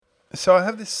So I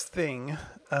have this thing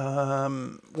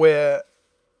where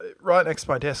right next to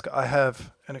my desk I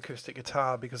have an acoustic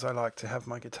guitar because I like to have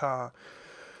my guitar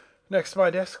next to my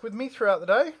desk with me throughout the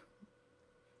day.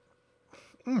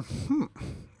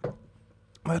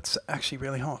 That's actually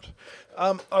really hot.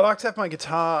 I like to have my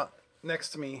guitar next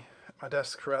to me at my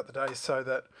desk throughout the day so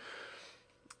that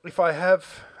if I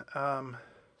have,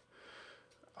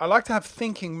 I like to have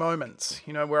thinking moments,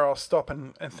 where I'll stop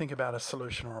and think about a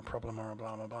solution or a problem or a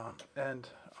blah, blah, blah. And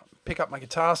pick up my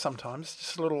guitar sometimes,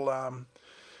 just a little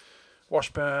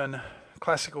Washburn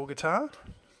classical guitar.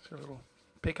 It's got a little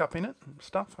pickup in it and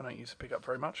stuff. I don't use a pickup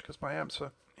very much because my amps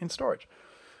are in storage.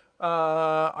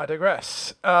 I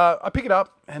digress. I pick it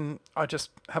up and I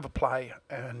just have a play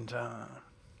and, on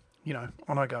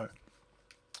I go.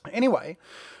 Anyway,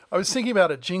 I was thinking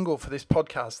about a jingle for this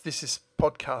podcast. This is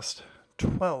podcast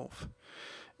 12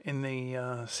 in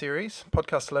the series.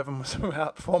 Podcast 11 was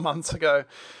about 4 months ago,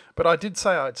 but I did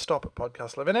say I'd stop at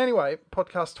podcast 11. Anyway,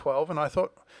 podcast 12, and I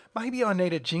thought maybe I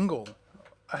need a jingle.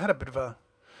 I had a bit of a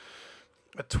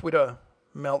Twitter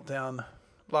meltdown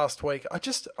last week.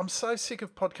 I'm so sick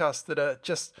of podcasts that are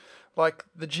just like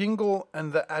the jingle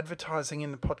and the advertising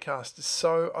in the podcast is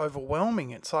so overwhelming.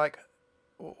 It's like,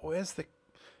 what's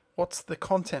the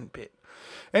content bit?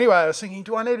 Anyway, I was thinking,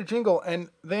 do I need a jingle? And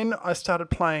then I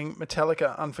started playing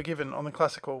Metallica Unforgiven on the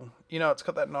classical. It's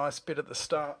got that nice bit at the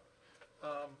start.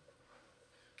 I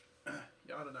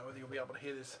don't know whether you'll be able to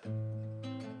hear this.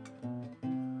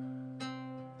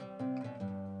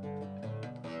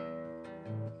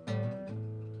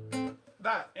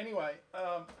 Anyway,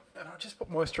 and I just put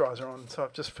moisturiser on, so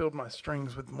I've just filled my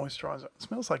strings with moisturiser. It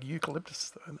smells like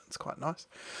eucalyptus, though, and it's quite nice.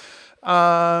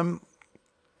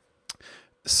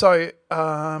 So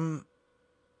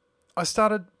I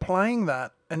started playing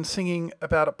that and singing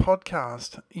about a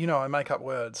podcast. I make up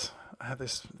words. I have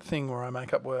this thing where I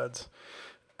make up words.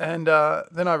 And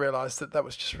then I realised that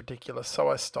was just ridiculous, so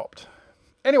I stopped.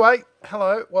 Anyway,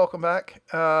 hello, welcome back.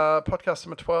 Podcast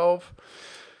number 12.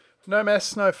 No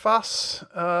mess, no fuss.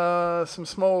 Some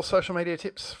small social media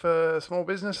tips for small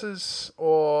businesses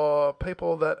or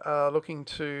people that are looking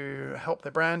to help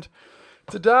their brand.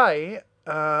 Today,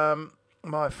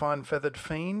 my fine feathered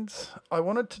fiends, I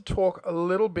wanted to talk a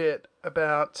little bit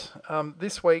about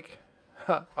this week.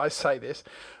 I say this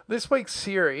week's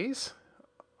series.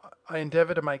 I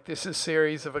endeavour to make this a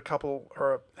series of a couple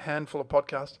or a handful of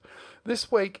podcasts.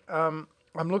 This week, I'm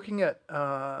looking at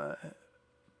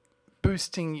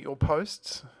boosting your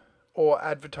posts or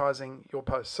advertising your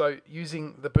posts. So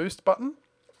using the boost button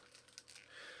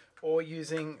or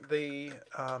using the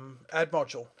ad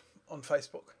module on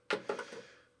Facebook.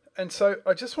 And so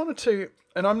I just wanted to,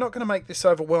 and I'm not going to make this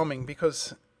overwhelming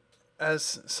because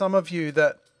as some of you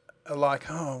that are like,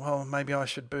 oh, well, maybe I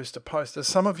should boost a post, as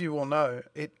some of you will know,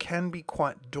 it can be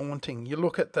quite daunting. You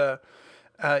look at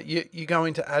you go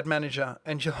into Ad Manager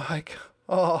and you're like,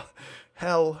 oh,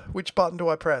 hell, which button do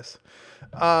I press?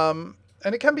 And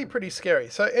it can be pretty scary.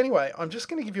 So anyway, I'm just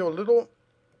going to give you a little,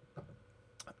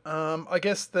 I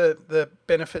guess the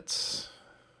benefits,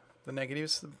 the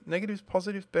negatives,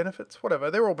 positives, benefits,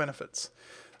 whatever. They're all benefits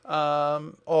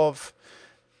of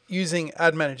using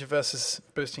Ad Manager versus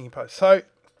boosting your post. So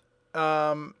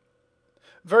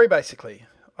very basically,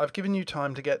 I've given you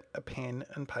time to get a pen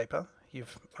and paper.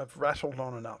 I've rattled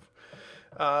on enough.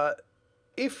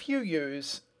 If you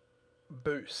use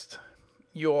Boost,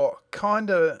 you're kind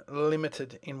of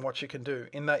limited in what you can do,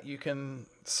 in that you can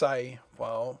say,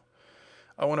 well,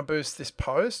 I want to boost this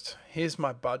post. Here's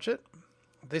my budget.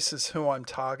 This is who I'm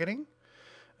targeting.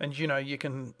 And, you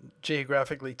can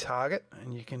geographically target,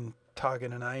 and you can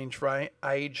target an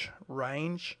age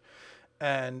range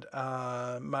and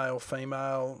male,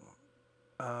 female.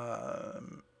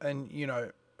 And,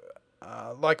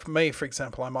 like me, for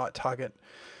example, I might target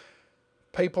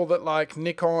people that like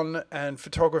Nikon and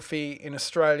photography in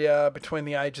Australia between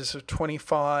the ages of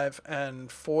 25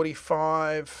 and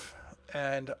 45.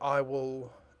 And I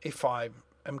will, if I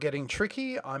am getting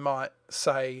tricky, I might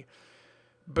say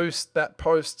boost that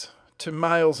post to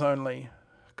males only,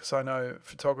 because I know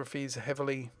photography is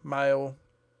heavily male,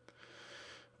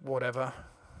 whatever,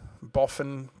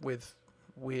 boffin with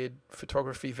weird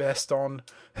photography vest on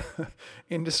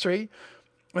industry.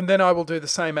 And then I will do the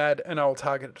same ad and I'll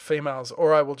target it to females,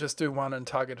 or I will just do one and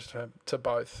target it to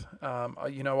both.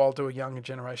 I'll do a younger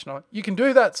generation. You can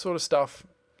do that sort of stuff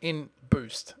in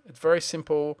Boost. It's very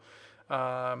simple.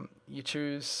 You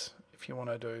choose if you want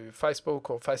to do Facebook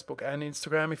or Facebook and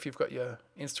Instagram, if you've got your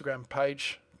Instagram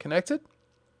page connected.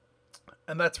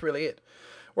 And that's really it.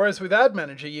 Whereas with Ad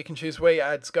Manager, you can choose where your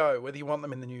ads go, whether you want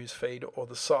them in the news feed or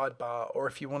the sidebar, or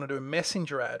if you want to do a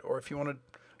messenger ad, or if you want to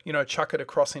chuck it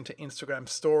across into Instagram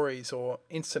stories or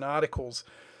instant articles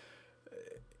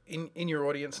in your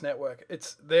audience network.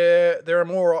 It's there are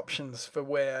more options for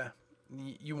where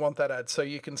you want that ad. So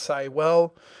you can say,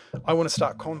 well, I want to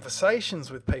start conversations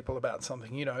with people about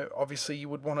something. Obviously you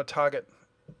would want to target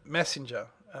Messenger,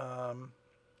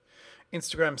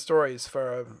 Instagram stories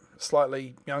for a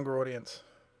slightly younger audience.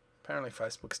 Apparently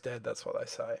Facebook's dead. That's what they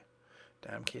say.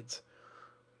 Damn kids.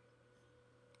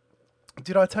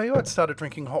 Did I tell you I'd started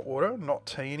drinking hot water, not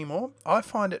tea anymore? I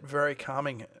find it very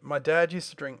calming. My dad used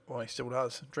to drink, well, he still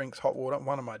does, drinks hot water.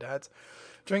 One of my dads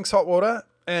drinks hot water,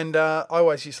 and I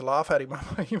always used to laugh at him. I'm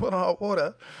like, you want hot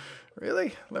water?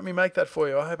 Really? Let me make that for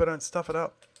you. I hope I don't stuff it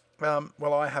up.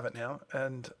 Well, I have it now,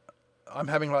 and I'm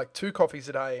having like 2 coffees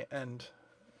a day and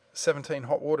 17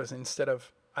 hot waters instead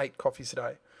of 8 coffees a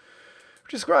day,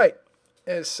 which is great.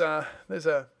 There's a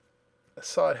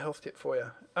side health tip for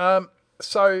you.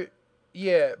 So,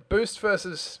 yeah, Boost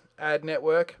versus ad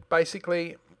network.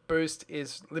 Basically, Boost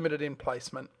is limited in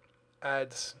placement.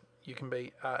 Ads, you can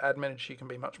be ad manager. You can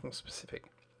be much more specific.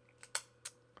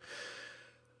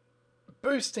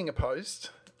 Boosting a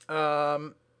post,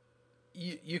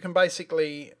 you can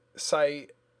basically say,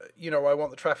 I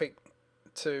want the traffic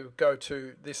to go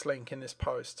to this link in this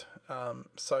post.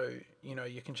 So,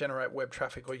 you can generate web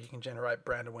traffic or you can generate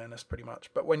brand awareness pretty much.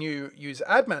 But when you use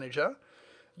Ad Manager,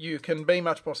 you can be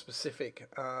much more specific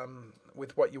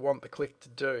with what you want the click to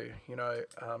do,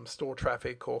 store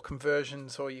traffic or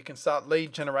conversions, or you can start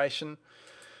lead generation.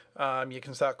 You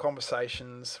can start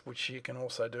conversations, which you can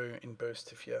also do in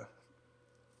Boost if you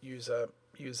use a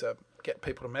get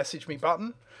people to message me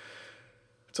button.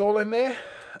 It's all in there.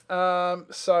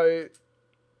 So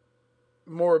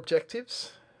more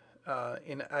objectives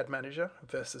in Ad Manager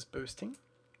versus boosting.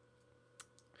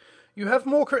 You have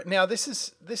more. Now this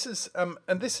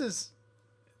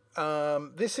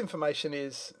information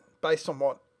is based on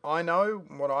what I know,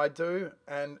 what I do,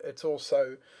 and it's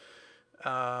also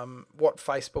what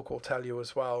Facebook will tell you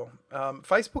as well.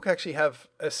 Facebook actually have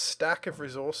a stack of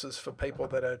resources for people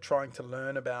that are trying to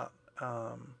learn about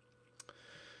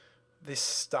this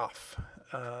stuff.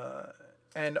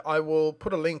 And I will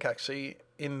put a link actually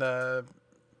in the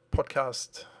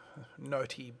podcast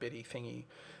notey bitty thingy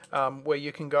where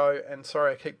you can go and,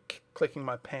 sorry, I keep clicking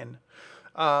my pen.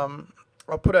 I'll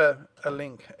put a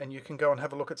link and you can go and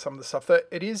have a look at some of the stuff.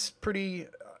 It is pretty,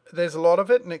 there's a lot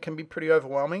of it and it can be pretty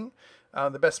overwhelming.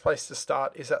 The best place to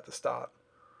start is at the start.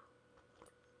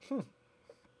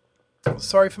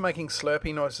 Sorry for making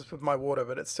slurpy noises with my water,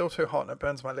 but it's still too hot and it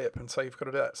burns my lip, and so you've got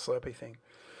to do that slurpy thing.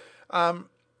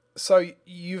 So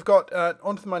you've got,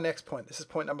 on to my next point. This is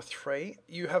point number 3.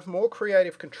 You have more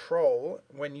creative control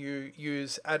when you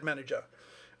use Ad Manager.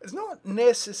 It's not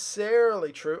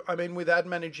necessarily true. I mean, with Ad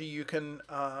Manager, you can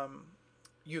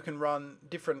run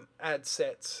different ad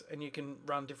sets and you can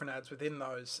run different ads within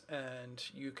those, and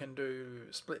you can do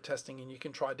split testing and you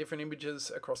can try different images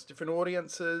across different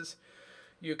audiences.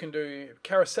 You can do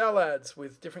carousel ads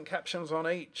with different captions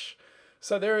on each.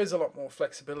 So there is a lot more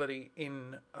flexibility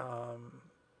in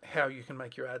how you can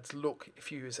make your ads look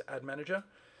if you use Ad Manager.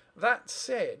 That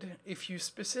said, if you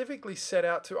specifically set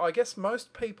out to, I guess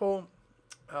most people,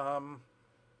 Facebook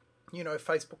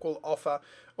will offer,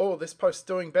 oh, this post's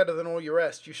doing better than all your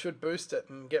rest, you should boost it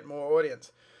and get more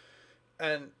audience.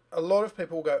 And a lot of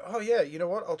people will go, oh yeah, you know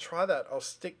what, I'll try that. I'll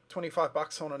stick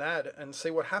 $25 on an ad and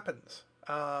see what happens.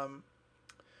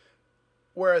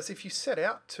 Whereas if you set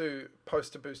out to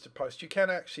post a boosted post, you can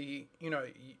actually,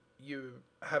 you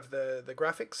have the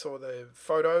graphics or the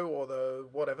photo or the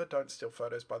whatever. Don't steal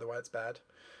photos, by the way. It's bad.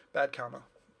 Bad karma.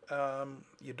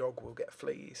 Your dog will get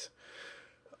fleas.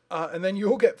 And then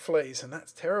you'll get fleas, and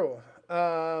that's terrible.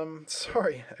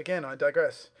 Sorry, again, I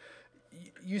digress.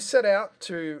 You set out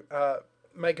to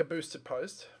make a boosted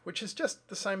post, which is just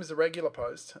the same as a regular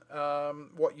post.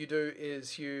 What you do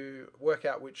is you work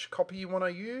out which copy you want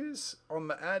to use on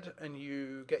the ad, and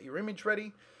you get your image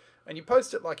ready, and you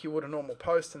post it like you would a normal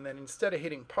post, and then instead of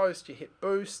hitting post, you hit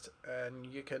boost, and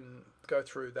you can go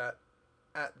through that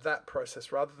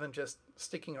process rather than just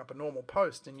sticking up a normal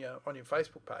post on your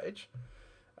Facebook page.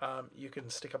 You can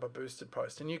stick up a boosted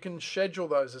post, and you can schedule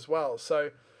those as well.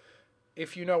 So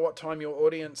if you know what time your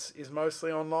audience is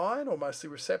mostly online or mostly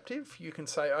receptive, you can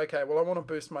say, okay, well, I want to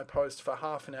boost my post for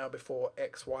half an hour before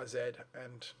X, Y, Z,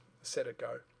 and set it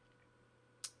go.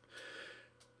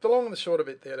 The long and the short of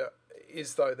it there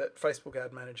is, though, that Facebook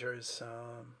Ad Manager is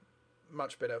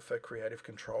much better for creative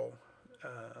control.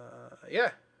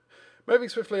 Moving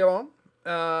swiftly along.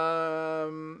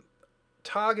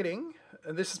 Targeting,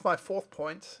 and this is my 4th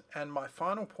point and my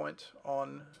final point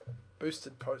on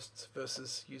boosted posts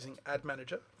versus using Ad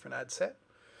Manager for an ad set.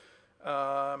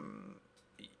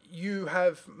 You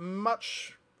have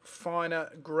much finer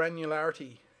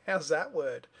granularity. How's that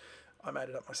word? I made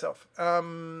it up myself.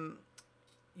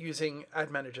 Using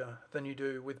Ad Manager than you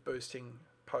do with boosting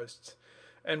posts.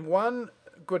 And one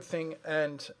good thing,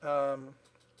 and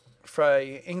for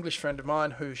a English friend of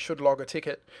mine who should log a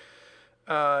ticket,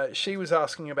 she was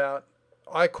asking about,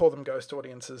 I call them ghost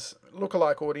audiences,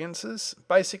 lookalike audiences.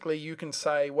 Basically, you can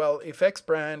say, well, if X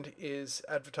brand is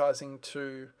advertising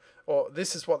to, or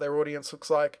this is what their audience looks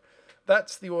like,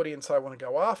 that's the audience I want to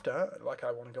go after. Like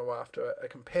I want to go after a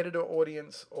competitor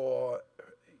audience or,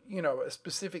 a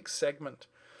specific segment.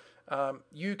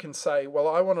 You can say, well,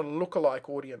 I want a lookalike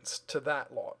audience to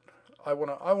that lot. I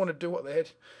want to do what they're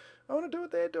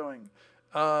doing.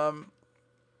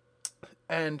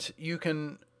 And you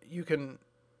can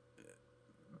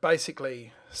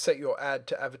basically set your ad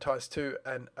to advertise to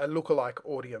a lookalike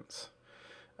audience.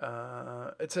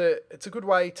 It's a good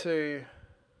way to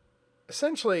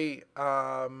essentially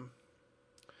go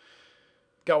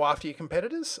after your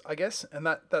competitors, I guess, and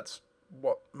that's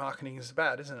what marketing is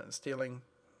about, isn't it? Stealing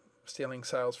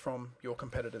sales from your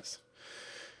competitors.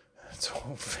 It's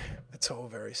all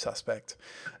very suspect.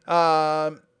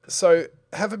 So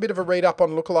have a bit of a read up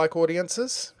on lookalike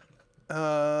audiences.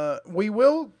 We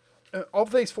will,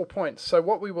 of these 4 points, so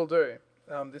what we will do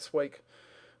this week,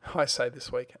 I say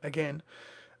this week again,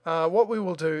 what we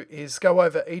will do is go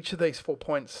over each of these 4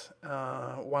 points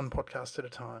one podcast at a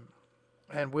time.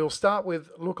 And we'll start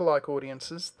with lookalike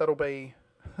audiences. That'll be,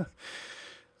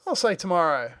 I'll say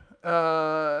tomorrow.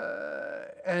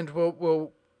 And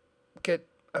we'll get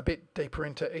a bit deeper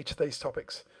into each of these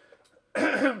topics.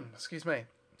 Excuse me.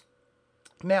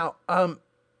 Now,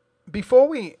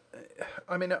 before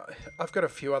I've got a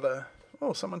few other...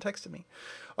 Oh, someone texted me.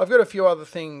 I've got a few other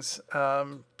things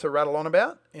to rattle on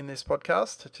about in this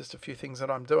podcast, just a few things that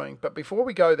I'm doing. But before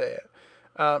we go there,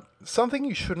 something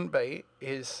you shouldn't be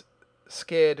is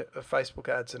scared of Facebook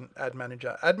ads and Ad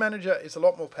Manager. Ad Manager is a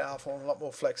lot more powerful and a lot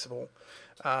more flexible.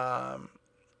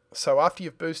 So after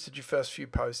you've boosted your first few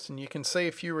posts and you can see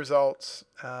a few results,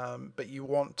 but you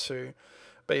want to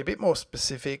be a bit more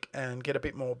specific and get a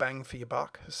bit more bang for your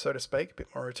buck, so to speak, a bit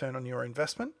more return on your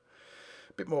investment,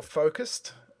 a bit more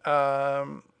focused,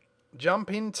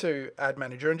 jump into Ad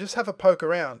Manager and just have a poke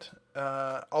around.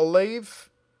 I'll leave,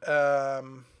 I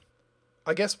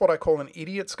guess, what I call an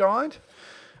idiot's guide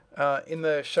in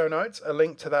the show notes, a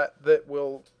link to that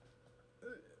will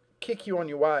kick you on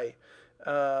your way.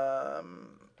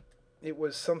 It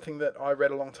was something that I read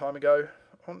a long time ago,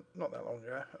 not that long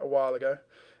ago, a while ago,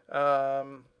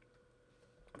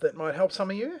 that might help some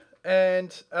of you.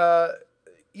 And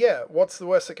what's the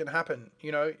worst that can happen?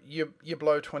 You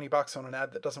blow $20 on an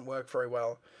ad that doesn't work very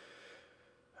well.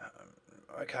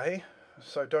 Okay,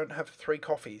 so don't have 3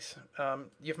 coffees.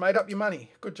 You've made up your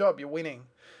money. Good job, you're winning.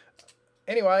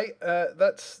 Anyway,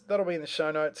 that'll be in the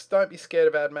show notes. Don't be scared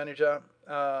of Ad Manager.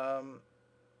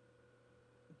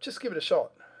 Just give it a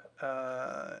shot.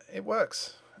 It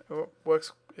works.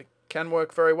 It can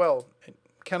work very well. It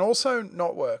can also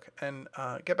not work. And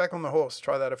get back on the horse.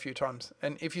 Try that a few times.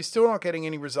 And if you're still not getting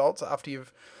any results after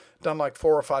you've done like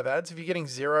 4 or 5 ads, if you're getting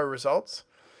 0 results,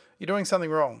 you're doing something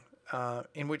wrong.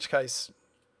 In which case,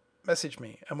 message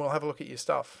me and we'll have a look at your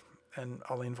stuff and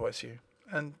I'll invoice you.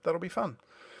 And that'll be fun.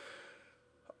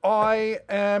 I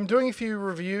am doing a few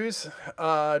reviews.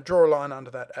 Draw a line under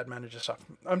that Ad Manager stuff.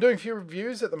 I'm doing a few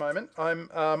reviews at the moment.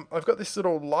 I've got this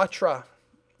little Lytra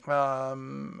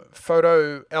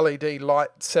photo LED light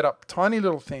setup, tiny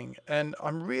little thing, and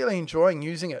I'm really enjoying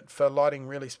using it for lighting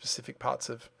really specific parts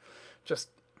of just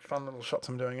fun little shots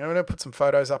I'm doing. I'm going to put some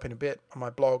photos up in a bit on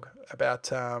my blog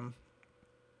about a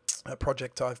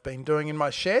project I've been doing in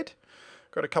my shed.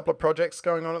 Got a couple of projects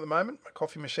going on at the moment, my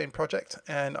coffee machine project,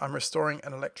 and I'm restoring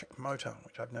an electric motor,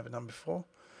 which I've never done before.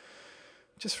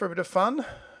 Just for a bit of fun.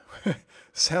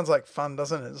 Sounds like fun,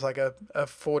 doesn't it? It's like a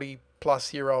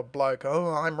 40-plus-year-old bloke.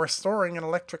 Oh, I'm restoring an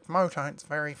electric motor. It's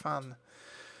very fun.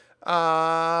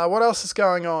 What else is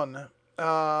going on?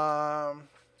 Can't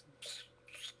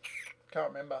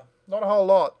remember. Not a whole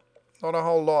lot.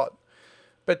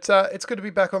 But it's good to be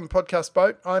back on the podcast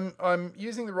boat. I'm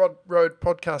using the Rode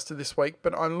Podcaster this week,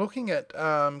 but I'm looking at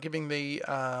giving the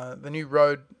new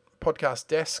Rode Podcast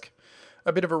Desk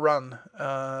a bit of a run.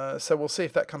 So we'll see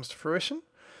if that comes to fruition.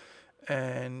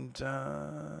 And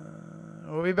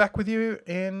we'll be back with you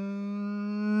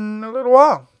in a little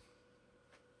while.